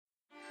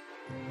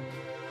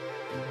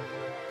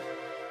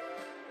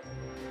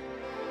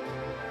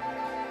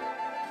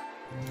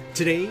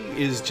Today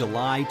is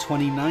July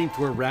 29th.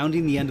 We're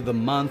rounding the end of the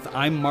month.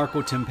 I'm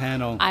Marco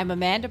Timpano. I'm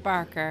Amanda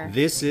Barker.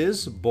 This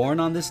is Born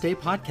on This Day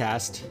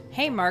podcast.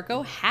 Hey,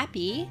 Marco,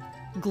 happy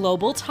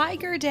Global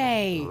Tiger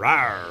Day.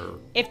 Rawr.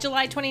 If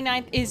July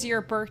 29th is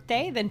your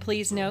birthday, then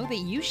please know that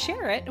you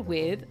share it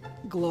with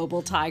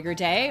Global Tiger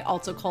Day,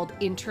 also called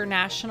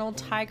International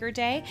Tiger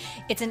Day.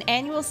 It's an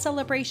annual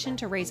celebration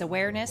to raise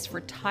awareness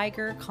for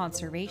tiger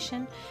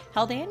conservation,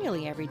 held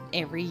annually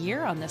every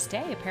year on this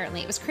day.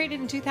 Apparently, it was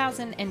created in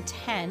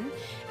 2010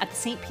 at the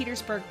St.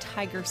 Petersburg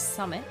Tiger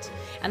Summit,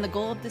 and the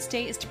goal of this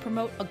day is to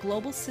promote a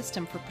global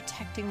system for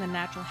protecting the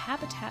natural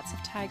habitats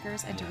of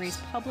tigers and to raise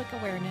public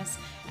awareness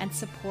and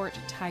support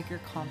tiger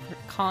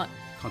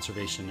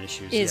Conservation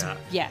issues.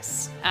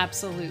 Yes,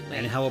 absolutely.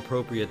 And how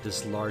appropriate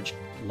this large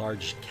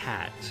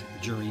cat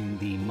during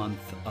the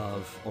month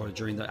of, or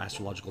during the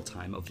astrological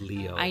time of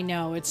Leo. I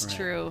know, it's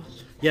true.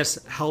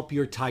 Yes, help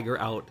your tiger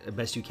out as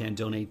best you can.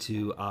 Donate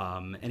to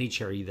any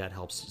charity that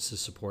helps to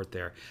support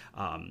their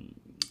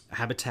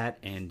habitat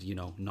and,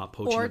 not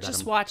poaching. Or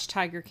just watch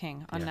Tiger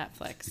King on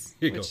Netflix,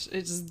 which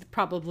is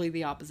probably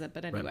the opposite,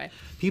 but anyway. Right.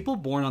 People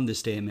born on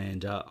this day,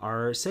 Amanda,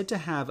 are said to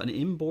have an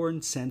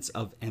inborn sense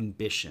of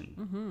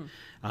ambition.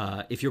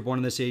 Mm-hmm. If you're born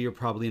on this day, you're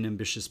probably an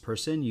ambitious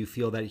person. You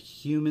feel that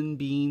human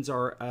beings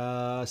are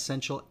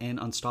essential and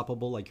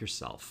unstoppable like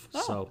yourself.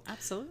 Oh, so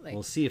absolutely.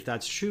 We'll see if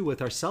that's true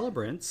with our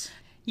celebrants.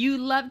 You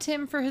loved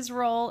him for his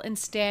role in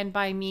Stand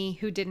By Me,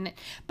 who didn't?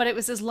 But it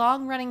was his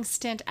long-running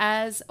stint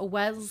as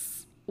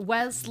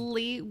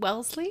Wesley,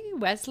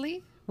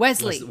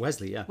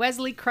 yeah.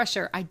 Wesley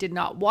Crusher. I did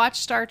not watch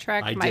Star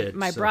Trek.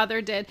 My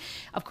brother did.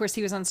 Of course,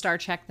 he was on Star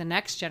Trek The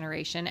Next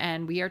Generation,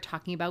 and we are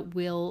talking about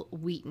Wil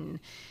Wheaton.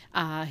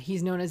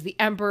 He's known as the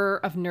Emperor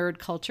of Nerd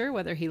Culture,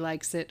 whether he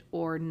likes it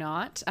or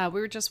not.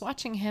 We were just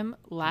watching him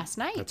last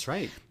night. That's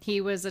right.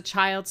 He was a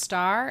child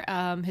star.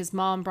 His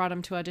mom brought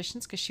him to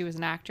auditions because she was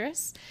an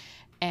actress.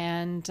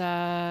 And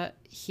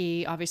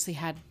he obviously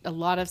had a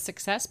lot of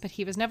success, but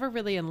he was never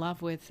really in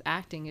love with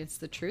acting, is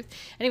the truth.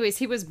 Anyways,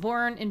 he was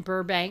born in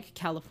Burbank,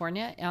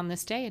 California on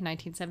this day in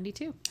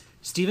 1972.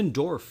 Stephen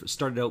Dorff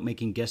started out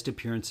making guest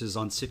appearances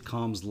on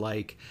sitcoms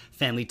like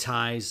Family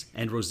Ties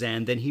and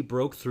Roseanne. Then he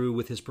broke through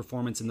with his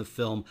performance in the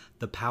film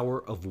The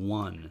Power of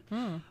One.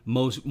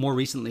 More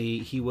recently,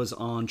 he was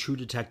on True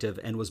Detective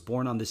and was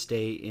born on this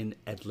day in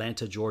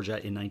Atlanta, Georgia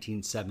in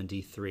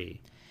 1973.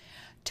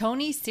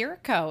 Tony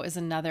Sirico is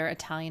another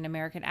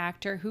Italian-American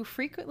actor who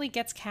frequently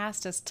gets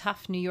cast as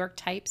tough New York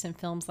types in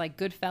films like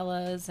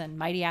Goodfellas and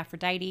Mighty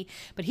Aphrodite,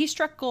 but he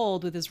struck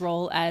gold with his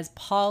role as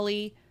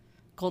Paulie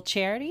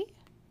Gualtieri.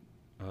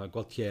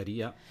 Gualtieri,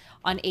 yeah.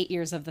 On 8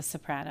 Years of The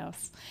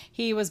Sopranos.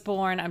 He was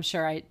born, I'm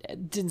sure I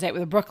didn't say it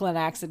with a Brooklyn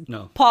accent,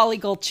 no. Paulie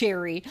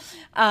Gualtieri.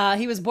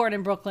 He was born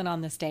in Brooklyn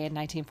on this day in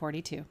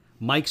 1942.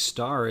 Mike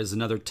Starr is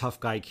another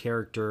tough guy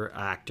character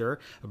actor,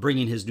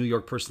 bringing his New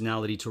York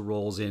personality to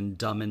roles in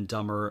Dumb and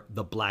Dumber,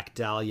 The Black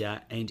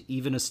Dahlia, and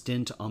even a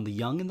stint on The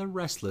Young and the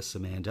Restless,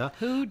 Amanda.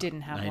 Who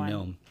didn't have one? I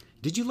know.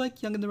 Did you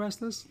like Young and the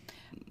Restless?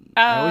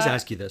 I always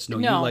ask you this. No,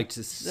 you liked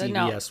the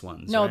CBS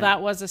ones. No, right?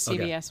 that was a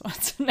CBS one.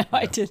 No,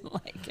 I didn't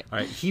like it. All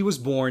right. He was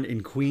born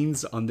in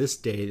Queens on this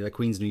day,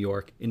 Queens, New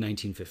York, in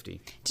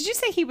 1950. Did you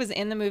say he was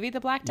in the movie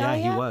The Black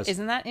Dahlia? Yeah, he was.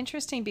 Isn't that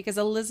interesting? Because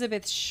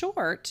Elizabeth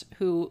Short,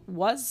 who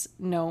was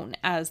known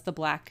as the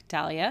Black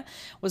Dahlia,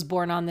 was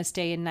born on this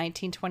day in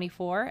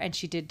 1924, and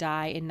she did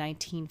die in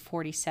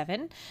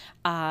 1947.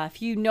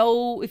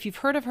 If you've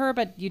heard of her,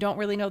 but you don't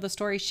really know the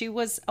story, she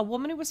was a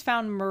woman who was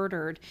found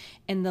murdered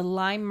in the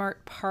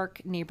Limemart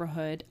Park neighborhood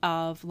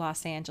of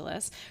Los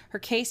Angeles. Her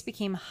case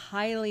became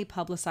highly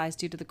publicized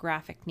due to the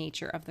graphic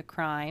nature of the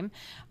crime.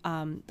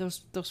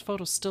 Those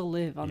photos still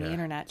live on the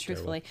internet,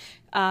 truthfully.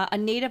 A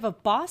native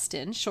of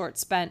Boston, Short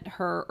spent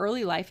her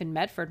early life in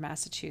Medford,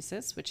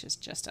 Massachusetts, which is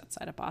just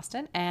outside of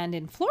Boston, and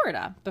in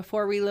Florida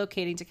before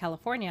relocating to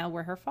California,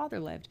 where her father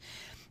lived.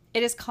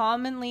 It is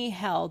commonly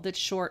held that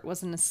Short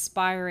was an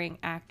aspiring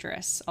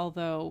actress,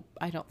 although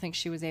I don't think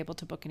she was able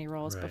to book any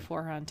roles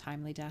before her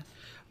untimely death.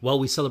 Well,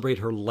 we celebrate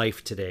her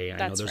life today. I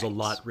know there's right. a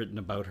lot written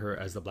about her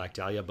as the Black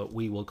Dahlia, but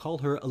we will call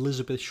her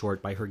Elizabeth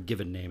Short by her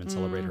given name and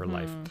celebrate her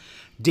life.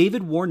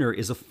 David Warner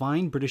is a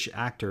fine British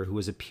actor who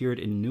has appeared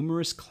in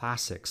numerous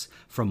classics,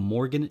 from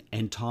Morgan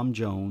and Tom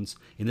Jones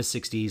in the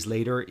 60s,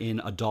 later in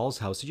A Doll's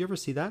House. Did you ever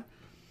see that?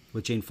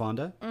 With Jane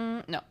Fonda?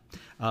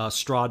 No.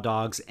 Straw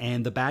Dogs,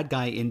 and the bad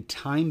guy in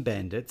Time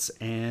Bandits,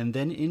 and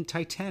then in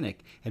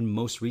Titanic. And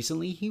most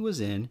recently, he was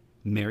in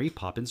Mary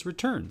Poppins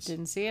Returns.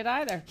 Didn't see it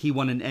either. He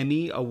won an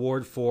Emmy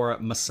Award for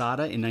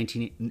Masada in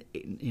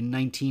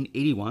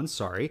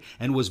 1981,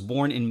 and was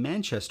born in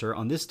Manchester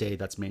on this day,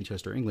 that's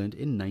Manchester, England,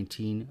 in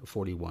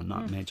 1941,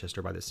 not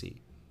Manchester by the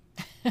Sea.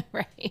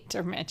 Right,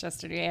 or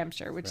Manchester, New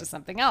Hampshire, which is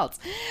something else.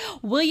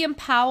 William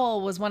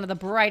Powell was one of the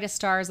brightest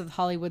stars of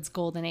Hollywood's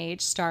golden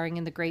age, starring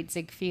in The Great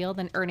Ziegfeld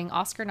and earning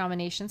Oscar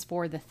nominations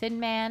for The Thin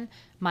Man,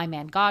 My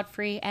Man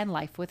Godfrey, and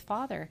Life with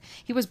Father.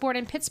 He was born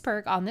in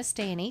Pittsburgh on this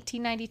day in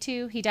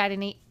 1892. He died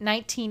in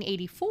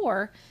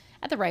 1984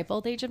 at the ripe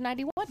old age of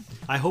 91.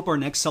 I hope our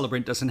next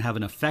celebrant doesn't have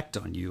an effect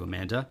on you,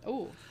 Amanda.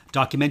 Oh.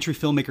 Documentary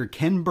filmmaker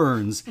Ken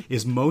Burns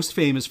is most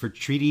famous for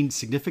treating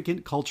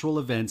significant cultural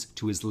events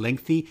to his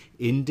lengthy,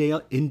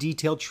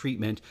 in-detail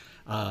treatment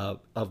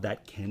of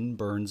that Ken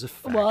Burns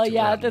effect. Well,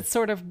 yeah, Right. that's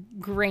sort of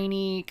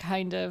grainy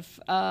kind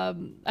of, I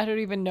don't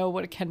even know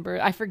what a Ken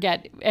Burns, I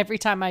forget. Every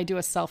time I do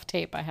a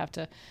self-tape, I have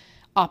to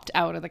opt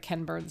out of the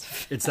Ken Burns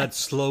effect. It's that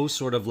slow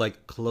sort of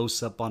like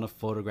close-up on a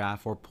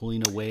photograph or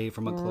pulling away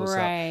from a close-up.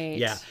 Right,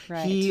 Yeah.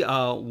 right. He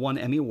won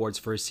Emmy Awards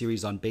for his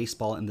series on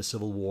baseball and the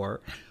Civil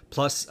War,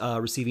 plus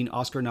receiving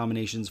Oscar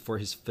nominations for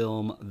his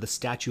film The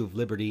Statue of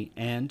Liberty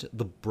and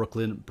The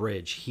Brooklyn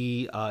Bridge.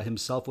 He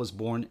himself was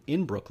born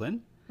in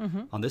Brooklyn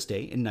on this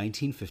day in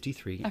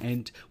 1953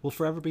 and will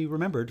forever be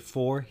remembered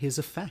for his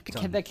effect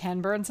on The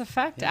Ken Burns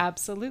effect,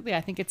 absolutely.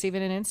 I think it's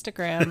even an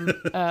Instagram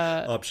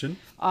option.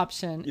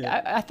 option.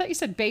 I thought you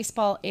said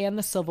baseball and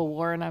the Civil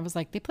War, and I was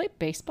like, they played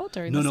baseball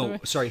during No, the no, Civil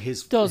War? sorry.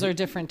 Those are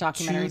different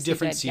documentaries. Two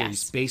different he did,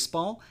 series, yes.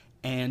 baseball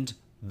and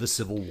the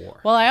Civil War.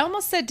 Well, I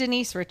almost said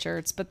Denise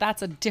Richards, but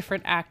that's a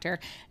different actor.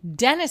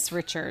 Dennis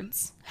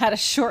Richards had a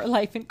short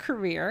life and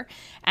career,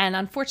 and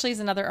unfortunately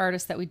is another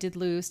artist that we did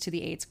lose to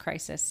the AIDS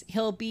crisis.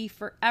 He'll be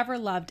forever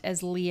loved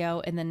as Leo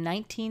in the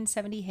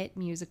 1970 hit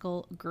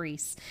musical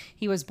Grease.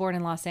 He was born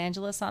in Los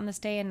Angeles on this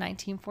day in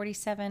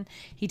 1947.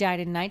 He died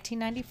in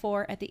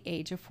 1994 at the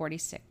age of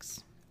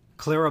 46.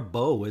 Clara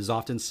Bow is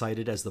often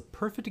cited as the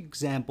perfect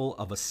example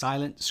of a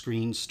silent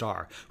screen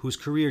star whose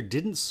career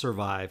didn't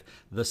survive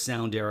the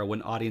sound era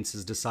when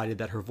audiences decided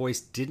that her voice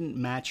didn't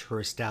match her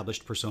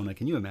established persona.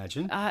 Can you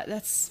imagine?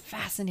 That's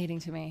fascinating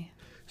to me.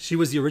 She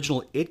was the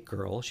original It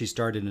Girl. She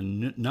starred in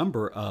a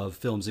number of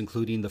films,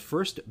 including the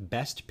first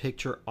Best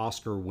Picture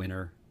Oscar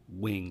winner,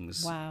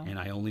 Wings. Wow. And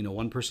I only know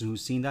one person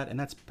who's seen that, and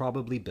that's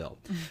probably Bill.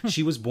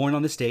 She was born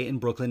on this day in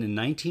Brooklyn in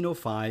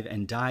 1905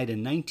 and died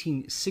in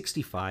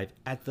 1965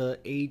 at the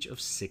age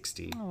of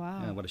 60. Oh, wow.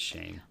 Yeah, what a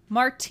shame.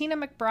 Martina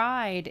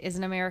McBride is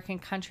an American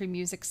country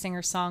music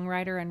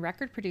singer-songwriter and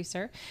record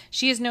producer.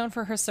 She is known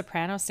for her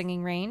soprano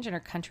singing range and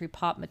her country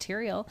pop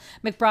material.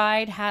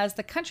 McBride has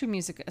the Country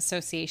Music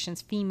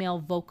Association's Female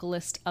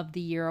Vocalist of the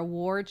Year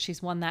award.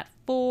 She's won that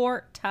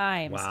 4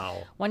 times.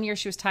 Wow. One year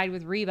she was tied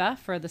with Reba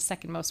for the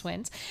second most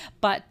wins.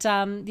 But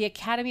the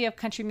Academy of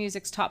Country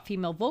Music's Top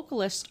Female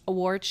Vocalist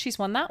award, she's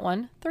won that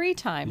one 3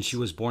 times. And she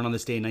was born on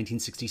this day in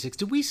 1966.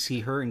 Did we see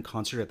her in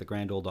concert at the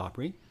Grand Ole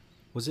Opry?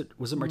 Was it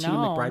Martina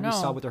McBride we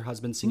saw with her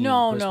husband singing?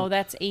 No,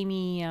 that's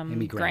Amy,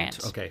 Amy Grant.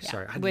 Grant. Okay, Yeah,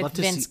 sorry. I'd with love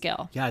to Vince see,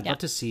 Gill. Yeah, I'd love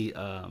to see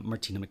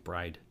Martina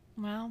McBride.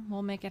 Well,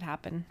 we'll make it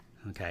happen.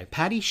 Okay.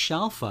 Patty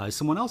Shalfa is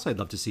someone else I'd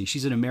love to see.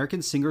 She's an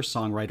American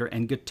singer-songwriter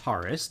and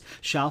guitarist.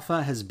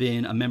 Shalfa has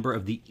been a member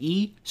of the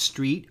E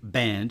Street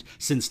Band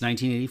since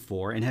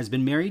 1984 and has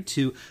been married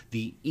to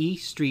the E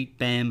Street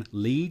Band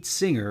lead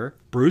singer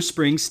Bruce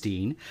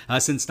Springsteen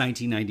since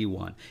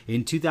 1991.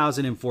 In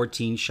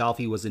 2014,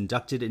 Shalfie was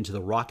inducted into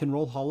the Rock and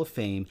Roll Hall of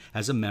Fame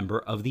as a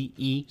member of the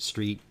E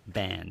Street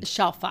Band.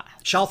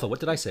 Shalfa, what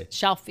did I say?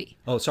 Shalfie.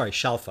 Oh, sorry,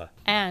 Shalfa.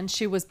 And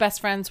she was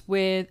best friends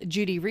with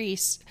Judy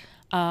Reese,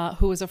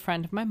 who was a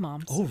friend of my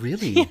mom's. Oh,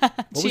 really?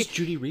 What was she-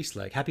 Judy Reese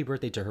like? Happy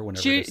birthday to her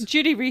whenever it is.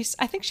 Judy Reese,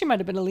 I think she might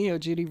have been a Leo,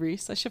 Judy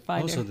Reese. I should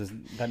find Oh, her. so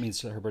that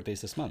means her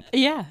birthday's this month.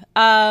 Yeah.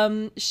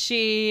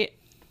 She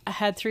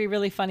had 3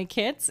 really funny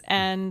kids,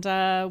 and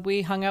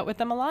we hung out with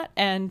them a lot.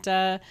 And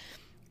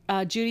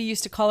Judy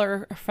used to call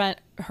her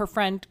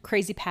friend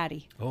Crazy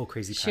Patty. Oh,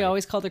 Crazy Patty. She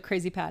always called her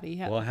Crazy Patty.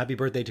 Yeah. Well, happy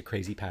birthday to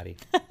Crazy Patty.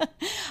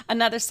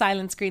 Another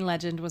silent screen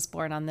legend was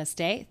born on this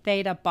day.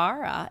 Theda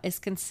Bara is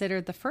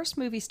considered the first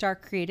movie star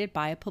created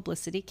by a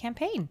publicity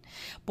campaign.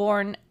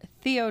 Born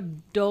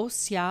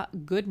Theodosia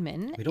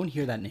Goodman. We don't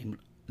hear that name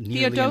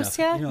nearly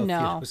Theodosia? enough.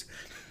 No.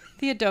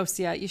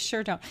 Theodosia, you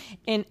sure don't.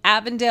 In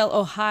Avondale,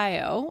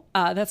 Ohio,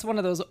 that's one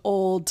of those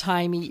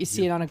old-timey, you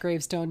see it on a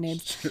gravestone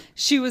names.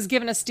 She was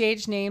given a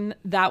stage name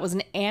that was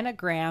an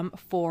anagram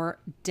for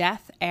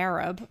Death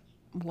Arab.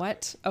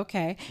 What?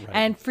 Okay. Right.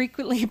 And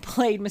frequently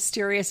played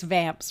mysterious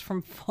vamps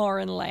from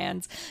foreign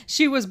lands.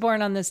 She was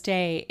born on this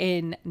day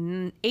in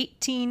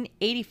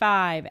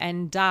 1885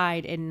 and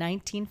died in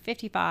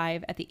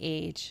 1955 at the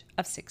age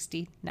of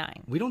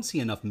 69. We don't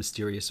see enough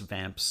mysterious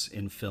vamps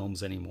in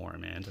films anymore,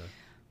 Amanda.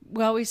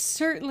 Well, we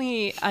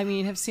certainly,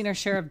 have seen our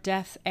share of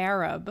Death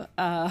Arab,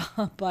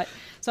 but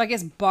so I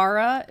guess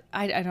Bara,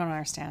 I don't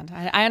understand.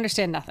 I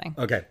understand nothing.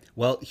 Okay,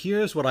 well,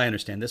 here's what I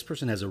understand. This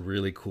person has a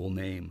really cool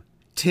name.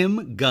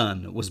 Tim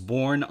Gunn was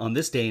born on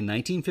this day in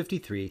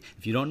 1953.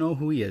 If you don't know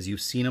who he is,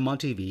 you've seen him on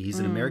TV. He's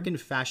an American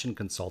fashion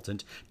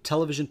consultant,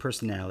 television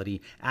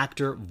personality,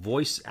 actor,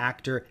 voice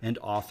actor, and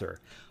author.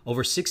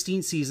 Over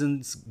 16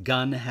 seasons,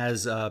 Gunn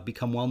has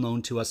become well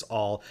known to us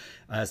all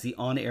as the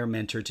on-air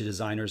mentor to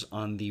designers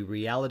on the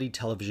reality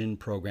television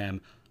program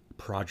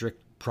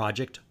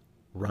Project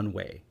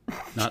Runway.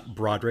 Not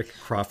Broderick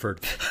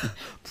Crawford.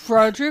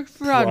 Project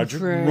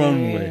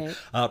Runway.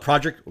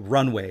 Project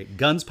Runway.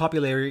 Gunn's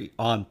popularity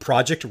on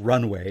Project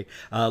Runway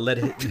led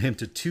him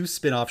to 2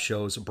 spin-off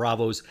shows,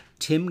 Bravo's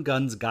Tim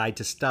Gunn's Guide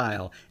to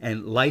Style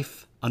and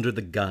Life Under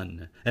the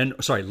Gun. And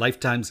sorry,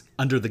 Lifetime's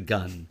Under the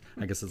Gun.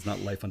 I guess it's not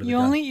Life Under the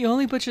Gun. You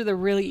only butcher the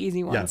really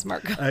easy ones,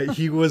 Marco.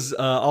 He was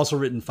also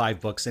written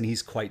 5 books, and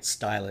he's quite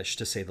stylish,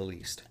 to say the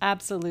least.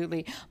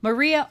 Absolutely.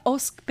 Maria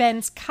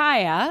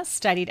Oskbenskaya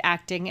studied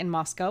acting in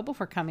Moscow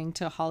before coming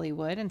to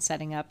Hollywood and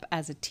setting up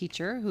as a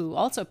teacher who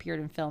also appeared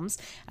in films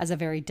as a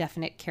very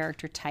definite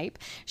character type.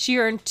 She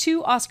earned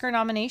 2 Oscar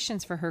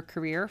nominations for her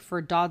career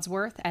for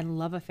Dodsworth and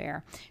Love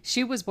Affair.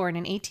 She was born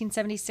in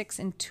 1876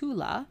 in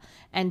Tula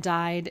and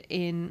died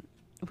in...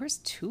 Where's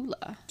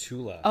Tula?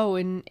 Tula. Oh,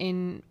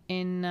 in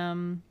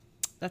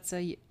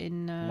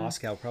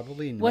Moscow,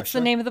 probably. In what's Russia?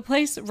 the name of the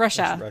place?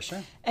 Russia.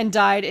 Russia. And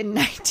died in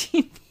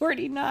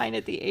 1949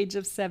 at the age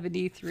of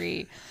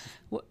 73.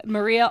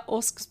 Maria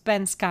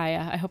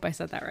Oskbenskaya. I hope I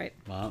said that right.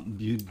 Well,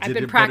 I've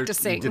been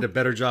practicing. You did a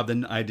better job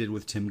than I did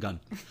with Tim Gunn.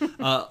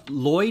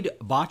 Lloyd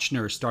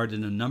Bochner starred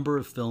in a number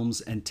of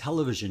films and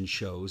television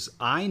shows.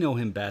 I know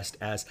him best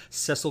as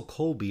Cecil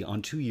Colby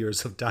on 2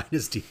 years of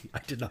Dynasty.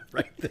 I did not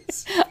write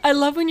this. I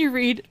love when you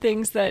read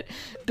things that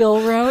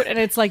Bill wrote, and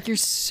it's like you're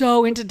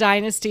so into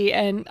Dynasty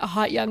and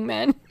Hot Young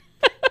Men.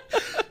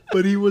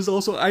 But he was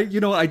also, I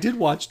did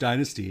watch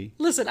Dynasty.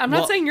 Listen, I'm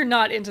not saying you're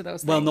not into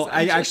those things. Well, no,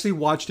 I actually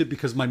watched it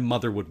because my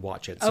mother would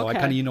watch it. So I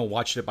Okay. kind of,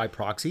 watched it by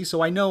proxy.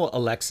 So I know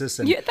Alexis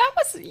and... You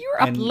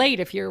were up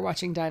late if you were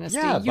watching Dynasty.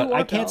 Yeah, You but or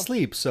I can't Bill.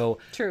 sleep. So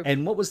True.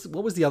 And what was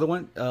the other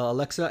one?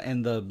 Alexa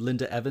and the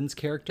Linda Evans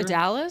character?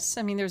 Dallas?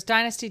 I mean, there's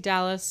Dynasty,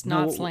 Dallas,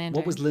 No, Knots Landing.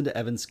 What was Linda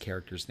Evans'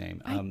 character's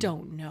name? I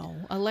don't know.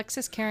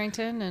 Alexis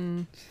Carrington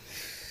and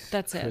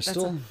that's it.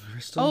 Crystal?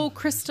 Crystal? Oh,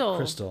 Crystal.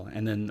 Crystal.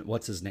 And then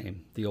what's his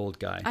name? The old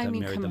guy that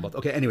married come them on. both.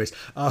 Okay, anyways,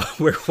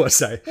 where was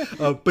I?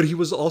 But he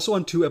was also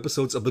on 2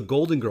 episodes of The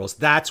Golden Girls.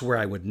 That's where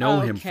I would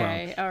know him from.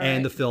 Okay, all right.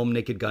 And the film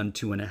Naked Gun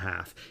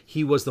 2.5.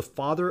 He was the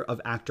father of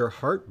actor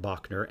Hart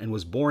Bochner and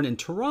was born in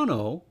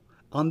Toronto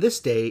on this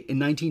day in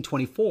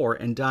 1924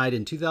 and died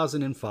in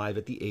 2005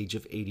 at the age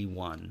of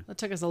 81. It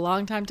took us a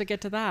long time to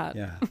get to that.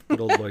 Yeah, good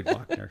old Lloyd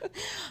Bochner.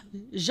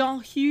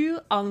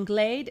 Jean-Hugh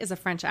Anglade is a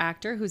French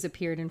actor who's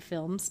appeared in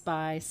films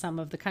by some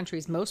of the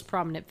country's most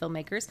prominent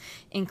filmmakers,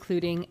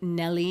 including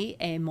Nelly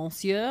et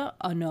Monsieur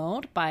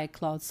Honor by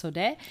Claude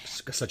Saudet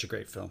Such a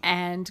great film.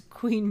 and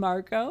Queen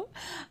Margot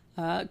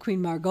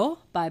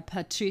by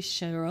Patrice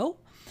Chéreau.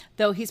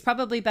 Though he's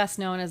probably best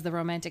known as the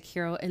romantic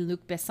hero in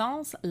Luc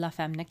Besson's La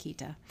Femme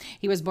Nikita.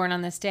 He was born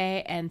on this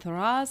day in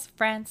Thouars,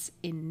 France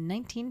in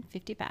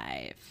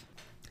 1955.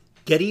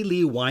 Geddy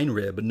Lee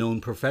Weinrib,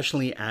 known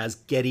professionally as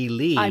Geddy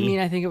Lee. I mean,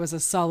 I think it was a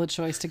solid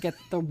choice to get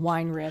the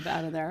wine rib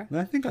out of there.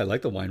 I think I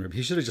like the wine rib.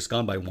 He should have just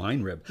gone by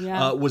wine rib.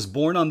 Yeah. Was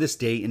born on this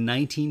day in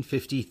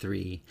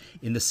 1953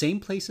 in the same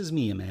place as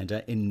me,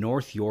 Amanda, in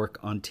North York,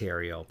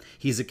 Ontario.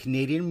 He's a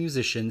Canadian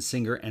musician,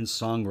 singer, and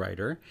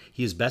songwriter.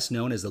 He is best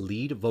known as the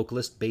lead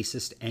vocalist,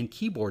 bassist, and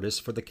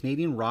keyboardist for the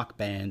Canadian rock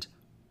band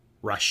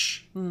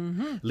Rush.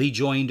 Mm-hmm. Lee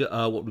joined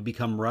what would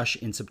become Rush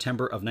in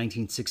September of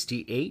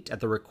 1968 at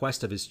the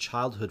request of his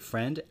childhood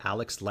friend,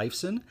 Alex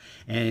Lifeson,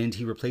 and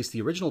he replaced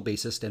the original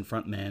bassist and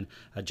frontman,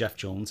 Jeff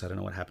Jones. I don't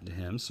know what happened to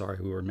him. Sorry,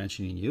 we were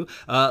mentioning you.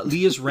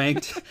 Lee is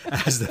ranked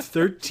as the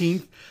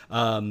 13th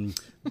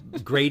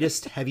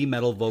greatest heavy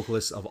metal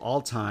vocalist of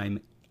all time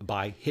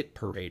by Hit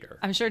Parader.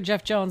 I'm sure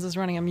Jeff Jones is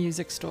running a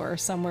music store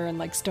somewhere in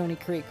like Stony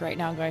Creek right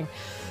now going,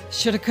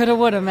 shoulda, coulda,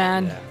 woulda,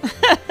 man.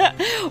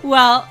 Yeah.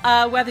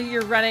 Well, whether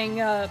you're running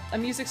a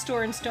music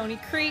store in Stony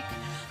Creek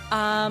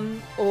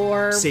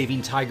or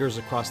saving tigers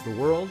across the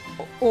world,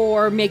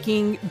 or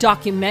making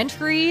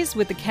documentaries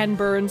with the Ken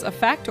Burns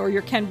effect, or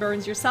you're Ken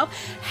Burns yourself,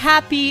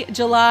 happy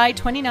July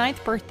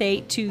 29th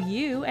birthday to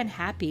you and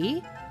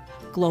happy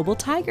Global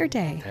Tiger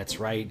Day. That's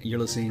right. You're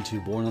listening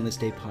to Born on This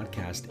Day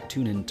podcast.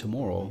 Tune in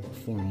tomorrow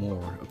for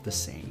more of the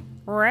same.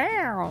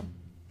 Wow.